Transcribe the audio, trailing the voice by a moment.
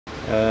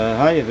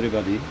Hi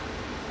everybody.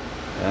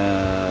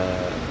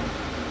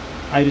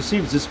 I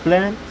received this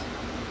plant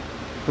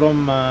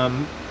from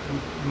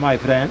my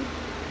friend,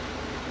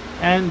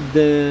 and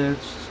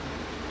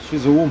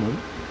she's a woman.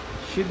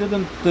 She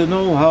didn't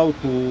know how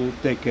to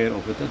take care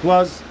of it. It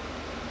was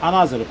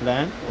another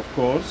plant, of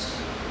course,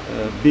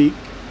 big,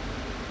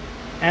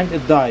 and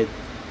it died.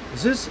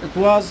 This, it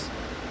was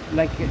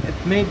like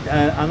it made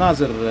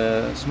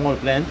another small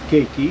plant,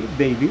 cakey,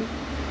 baby.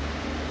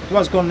 It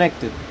was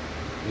connected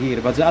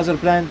here, but the other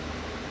plant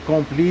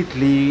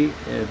completely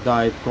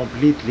died,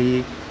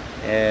 completely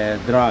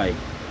dry.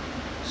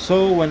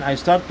 So when I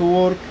start to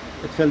work,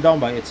 it fell down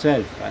by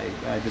itself.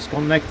 I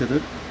disconnected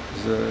it,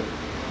 the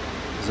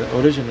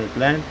original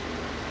plant,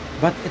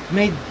 but it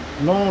made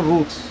long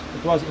roots.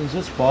 It was in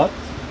this spot.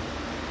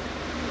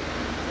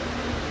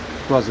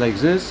 It was like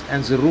this,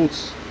 and the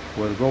roots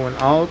were going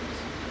out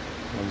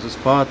on this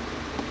part,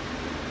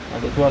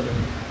 and it was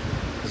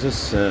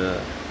this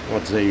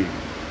what they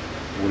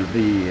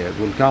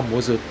will come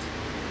with it,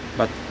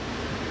 but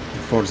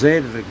for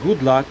their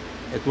good luck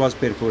it was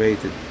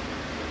perforated.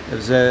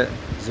 If the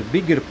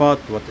bigger part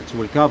what it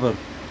will cover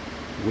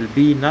will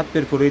be not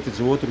perforated,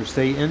 the water will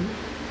stay in,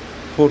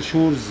 for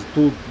sure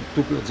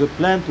the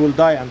plant will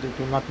die and it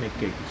will not make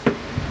cakes.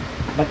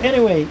 But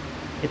anyway,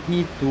 it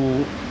needs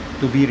to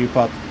be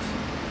repotted.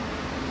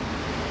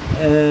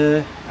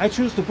 I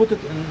choose to put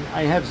it in.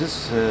 I have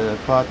this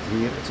pot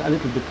here. It's a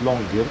little bit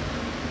longer.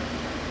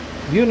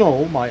 You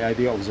know my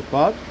idea of the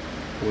pot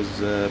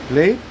was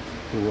plate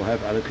to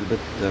have a little bit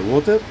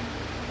water.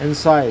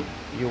 Inside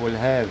you will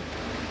have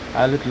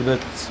a little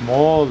bit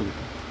small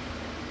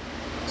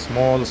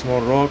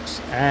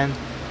rocks and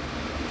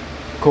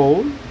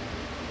coal,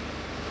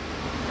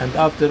 and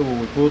after we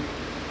will put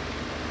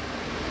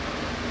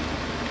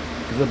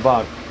the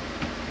bark.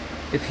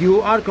 If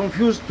you are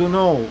confused to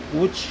know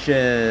which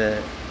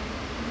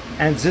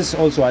and this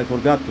also I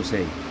forgot to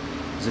say,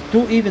 the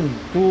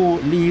two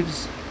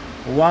leaves,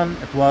 one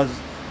it was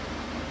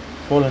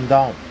fallen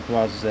down, it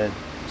was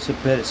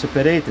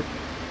separated,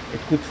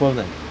 it could fall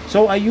down.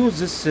 So I use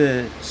this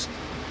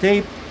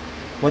tape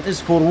what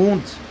is for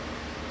wounds.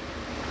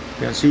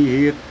 You can see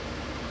here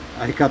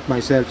I cut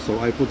myself, so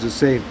I put the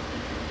same.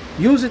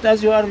 Use it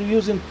as you are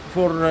using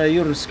for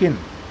your skin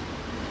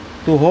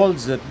to hold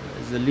the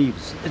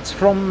leaves. It's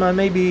from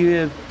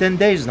maybe 10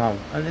 days now,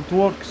 and it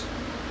works.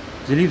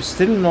 The leaves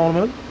still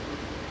normal.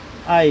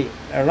 I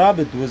rub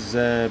it with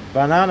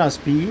banana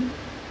peel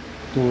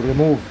to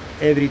remove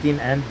everything,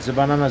 and the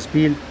banana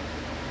peel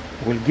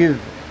will give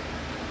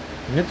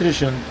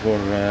nutrition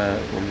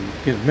will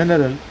give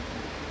mineral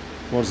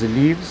for the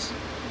leaves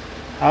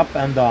up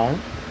and down.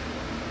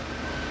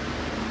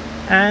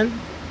 And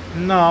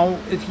now,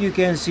 if you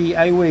can see,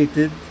 I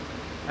waited.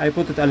 I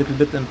put it a little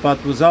bit in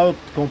pot without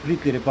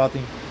completely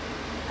repotting.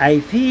 I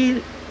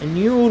feel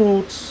new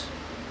roots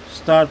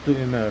start to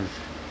emerge.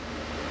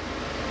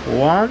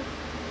 One,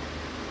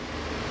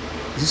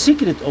 the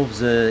secret of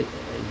the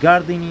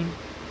gardening,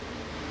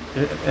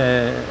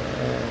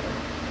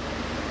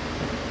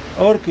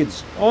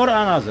 orchids or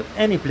another,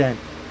 any plant,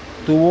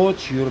 to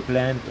watch your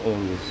plant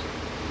always.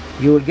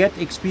 You will get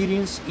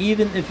experience.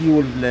 Even if you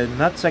will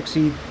not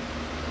succeed,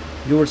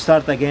 you will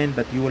start again,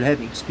 but you will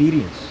have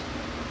experience.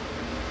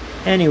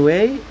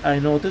 Anyway, I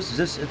noticed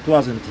this, it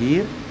wasn't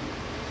here.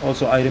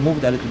 Also, I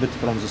removed a little bit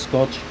from the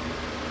scotch.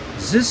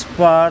 This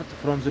part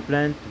from the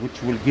plant,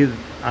 which will give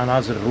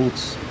another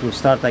roots, it will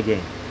start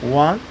again.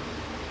 1,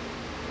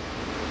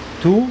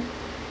 2,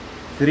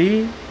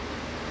 3,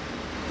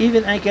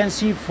 even I can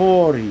see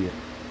 4 here,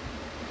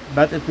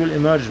 but it will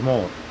emerge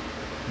more.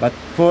 But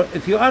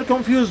if you are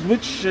confused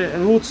which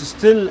roots is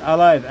still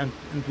alive and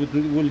it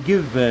will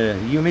give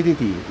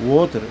humidity,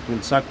 water, it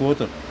will suck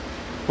water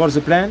for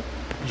the plant,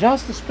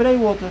 just spray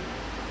water.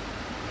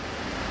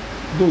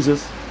 Do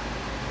this,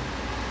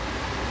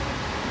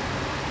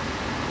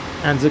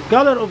 and the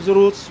color of the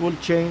roots will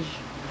change.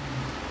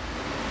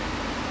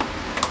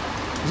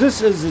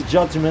 This is the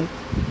judgment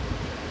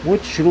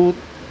which root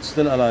is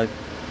still alive.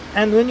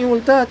 And when you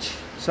will touch,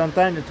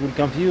 sometimes it will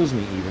confuse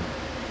me even.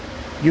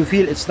 You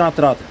feel it's not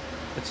rotten,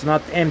 it's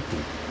not empty.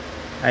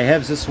 I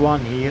have this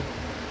one here.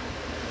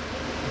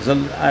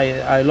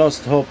 I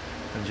lost hope,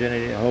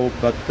 generally hope,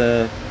 but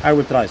I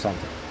will try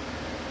something.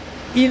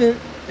 Even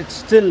it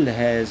still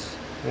has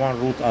one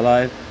root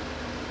alive,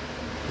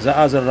 the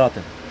other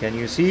rotten. Can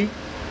you see?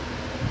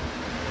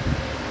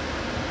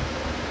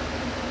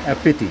 A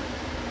pity,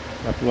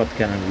 but what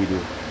can we do?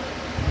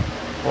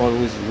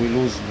 Always we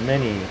lose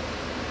many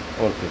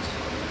orchids.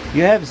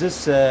 You have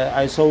this,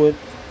 I saw it,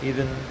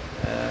 even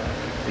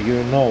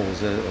you know,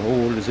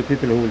 the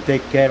people who will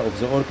take care of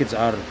the orchids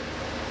are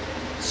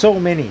so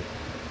many,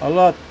 a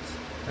lot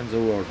in the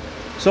world.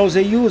 So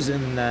they use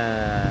in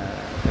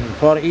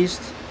Far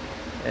East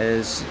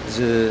this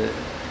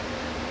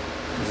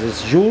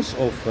juice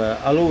of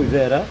aloe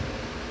vera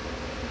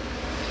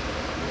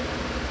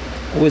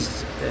with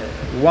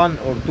 1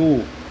 or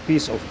 2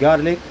 pieces of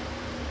garlic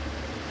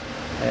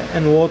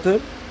and water.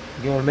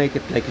 You will make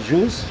it like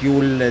juice. You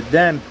will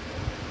damp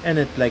in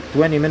it like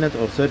 20 minutes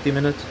or 30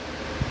 minutes,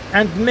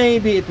 and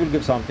maybe it will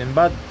give something.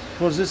 But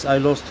for this I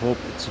lost hope.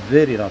 It's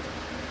very rough.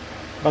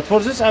 But for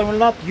this I will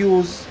not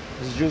use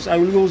this juice. I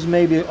will use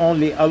maybe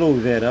only aloe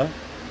vera,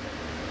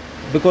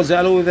 because the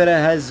aloe vera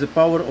has the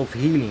power of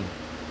healing.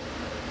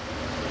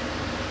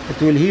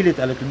 It will heal it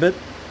a little bit.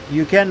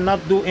 You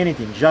cannot do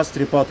anything, just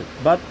repot it.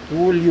 But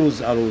we'll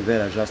use aloe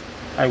vera. Just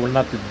I will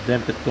not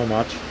damp it too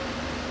much.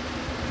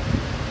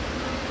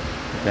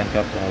 You can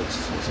cut out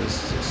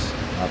this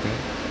nothing.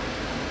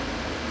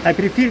 I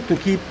prefer to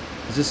keep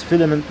this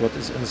filament what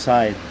is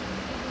inside.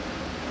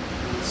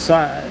 So,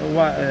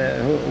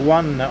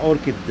 one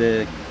orchid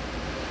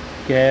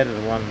care,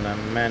 one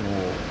man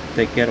who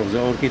take care of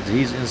the orchids,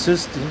 he's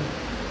insisting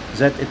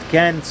that it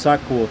can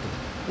suck water.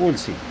 We'll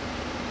see.